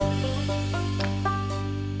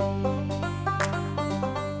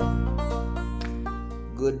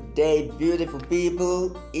Good day, beautiful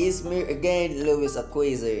people. It's me again, Louis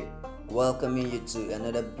Akwize, welcoming you to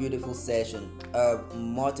another beautiful session of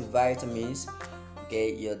multivitamins.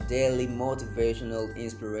 Okay, your daily motivational,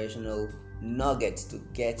 inspirational nuggets to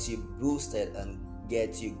get you boosted and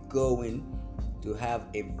get you going to have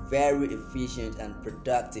a very efficient and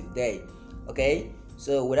productive day. Okay,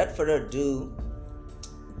 so without further ado,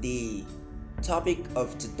 the topic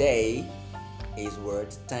of today is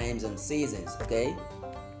words, times, and seasons. Okay,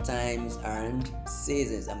 times and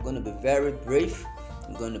seasons. I'm going to be very brief,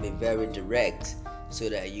 I'm going to be very direct so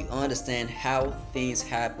that you understand how things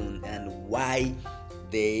happen and why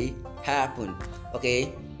they happen.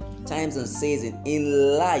 Okay, times and seasons.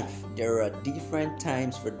 In life, there are different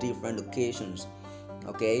times for different occasions.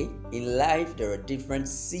 Okay, in life, there are different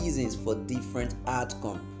seasons for different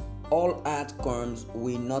outcomes. All outcomes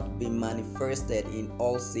will not be manifested in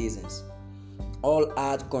all seasons. All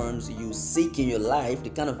outcomes you seek in your life, the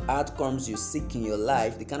kind of outcomes you seek in your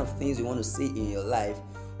life, the kind of things you want to see in your life,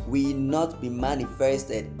 will not be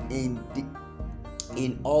manifested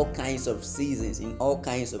in all kinds of seasons, in all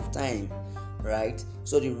kinds of time, right?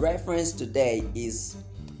 So the reference today is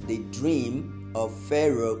the dream of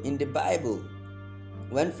Pharaoh in the Bible.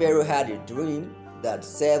 When Pharaoh had a dream that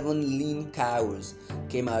 7 lean cows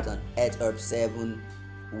came out and ate up 7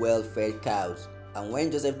 well-fed cows. And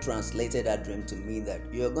when Joseph translated that dream to mean that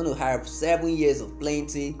you're going to have 7 years of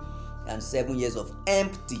plenty and 7 years of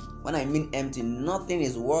empty. When I mean empty, nothing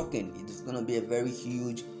is working. It is going to be a very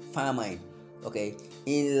huge famine. Okay,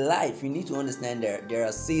 in life, you need to understand there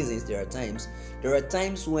are seasons, there are times. There are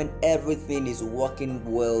times when everything is working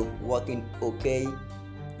well, working okay.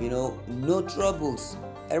 No troubles.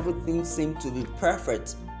 Everything seems to be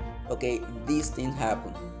perfect. Okay, these things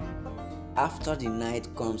happen. After the night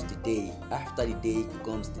comes the day. After the day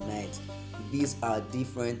comes the night. These are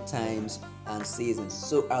different times and seasons.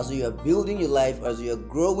 So as you are building your life, as you are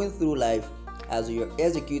growing through life, as you are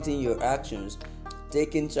executing your actions,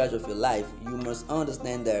 taking charge of your life, you must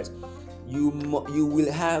understand that you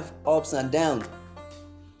will have ups and downs.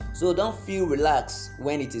 So don't feel relaxed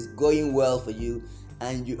when it is going well for you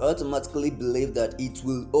and you automatically believe that it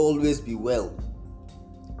will always be well.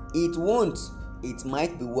 It won't. It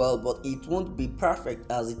might be well, but it won't be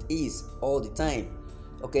perfect as it is all the time.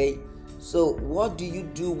 Okay, so what do you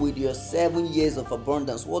do with your 7 years of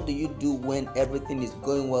abundance? What do you do when everything is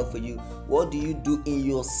going well for you? What do you do in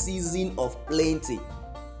your season of plenty?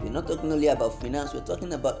 We're not talking only about finance, we're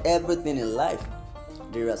talking about everything in life.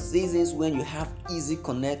 There are seasons when you have easy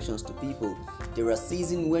connections to people. There are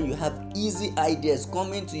seasons when you have easy ideas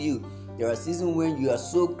coming to you. There are seasons when you are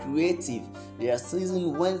so creative. There are seasons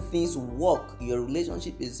when things work. Your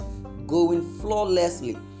relationship is going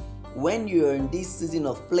flawlessly. When you are in this season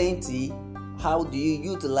of plenty, how do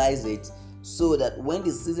you utilize it so that when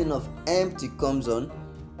the season of empty comes on,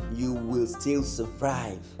 you will still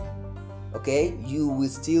survive? Okay, you will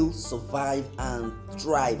still survive and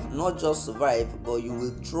thrive. Not just survive, but you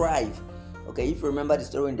will thrive. Okay, if you remember the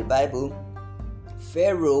story in the Bible,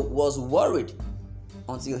 Pharaoh was worried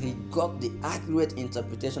until he got the accurate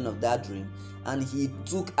interpretation of that dream and he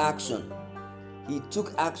took action.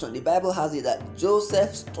 The Bible has it that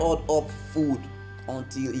Joseph stored up food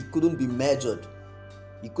until it couldn't be measured,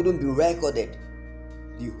 it couldn't be recorded.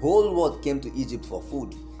 The whole world came to Egypt for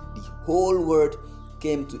food. The whole world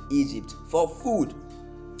came to Egypt for food,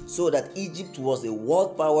 so that Egypt was a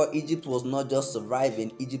world power. Egypt was not just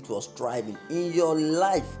surviving, Egypt was thriving. In your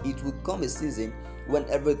life, it will come a season when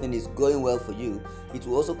everything is going well for you. It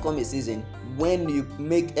will also come a season when you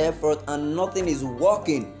make effort and nothing is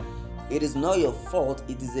working. It is not your fault,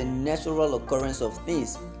 it is a natural occurrence of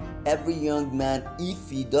things. Every young man, if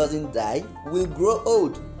he doesn't die, will grow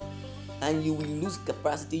old, and you will lose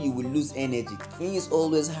capacity, you will lose energy. Things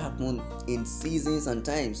always happen in seasons and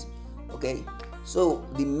times. Okay, so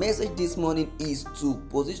the message this morning is to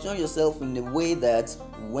position yourself in a way that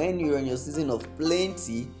when you're in your season of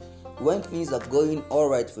plenty, when things are going all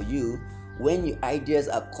right for you, when your ideas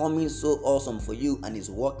are coming so awesome for you and it's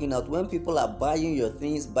working out, when people are buying your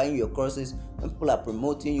things, buying your courses, when people are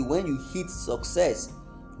promoting you, when you hit success,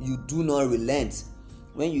 you do not relent.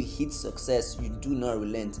 When you hit success, you do not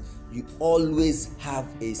relent. You always have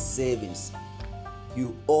a savings.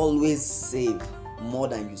 You always save more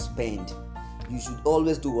than you spend. You should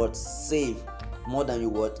always do what? Save more than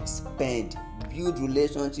you spend. Build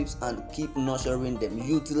relationships and keep nurturing them.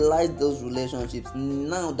 Utilize those relationships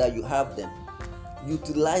now that you have them.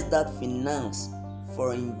 Utilize that finance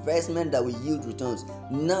for investment that will yield returns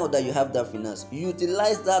now that you have that finance.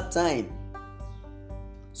 Utilize that time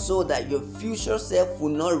so that your future self will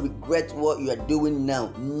not regret what you are doing now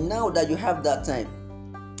that you have that time.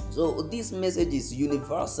 So this message is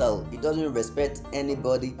universal. It doesn't respect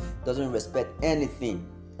anybody, doesn't respect anything.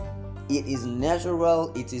 It is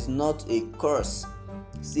natural, it is not a curse.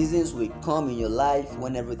 Seasons will come in your life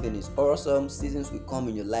when everything is awesome. Seasons will come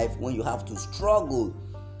in your life when you have to struggle.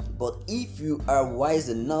 But if you are wise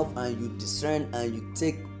enough and you discern and you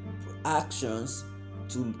take actions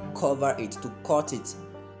to cover it, to cut it,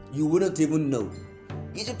 you wouldn't even know.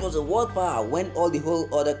 Egypt was a world power when all the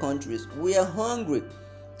whole other countries were hungry.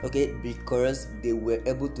 Okay, because they were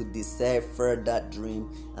able to decipher that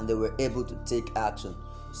dream and they were able to take action.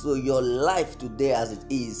 So your life today as it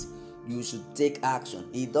is, you should take action.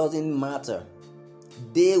 It doesn't matter.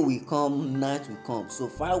 Day will come, night will come. So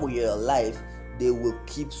far with your life, they will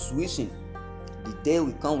keep switching. The day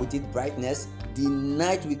will come with its brightness, the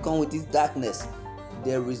night will come with its darkness.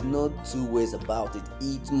 There is no two ways about it.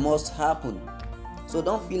 It must happen. So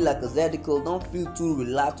don't feel like a lackadaisical, don't feel too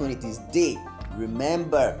relaxed when it is day.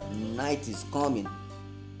 Remember, night is coming.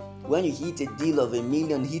 When you hit a deal of $1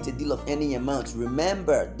 million, hit a deal of any amount,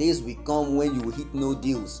 remember, days will come when you will hit no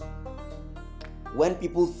deals. When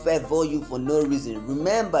people favor you for no reason,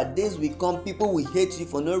 remember, days will come, people will hate you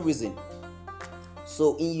for no reason.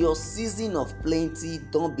 So in your season of plenty,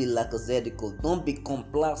 don't be lackadaisical, don't be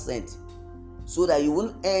complacent, so that you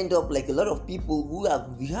won't end up like a lot of people who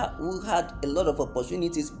had a lot of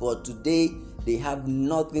opportunities, but today they have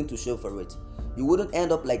nothing to show for it. You wouldn't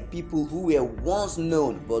end up like people who were once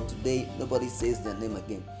known, but today nobody says their name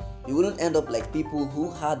again. You wouldn't end up like people who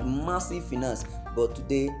had massive finance, but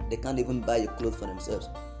today they can't even buy a clothes for themselves.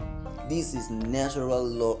 This is natural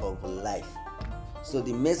law of life. So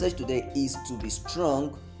the message today is to be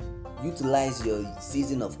strong, utilize your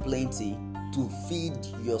season of plenty to feed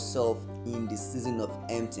yourself in the season of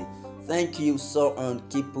empty. Thank you, so on,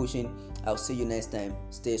 keep pushing. I'll see you next time.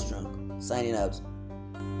 Stay strong. Signing out.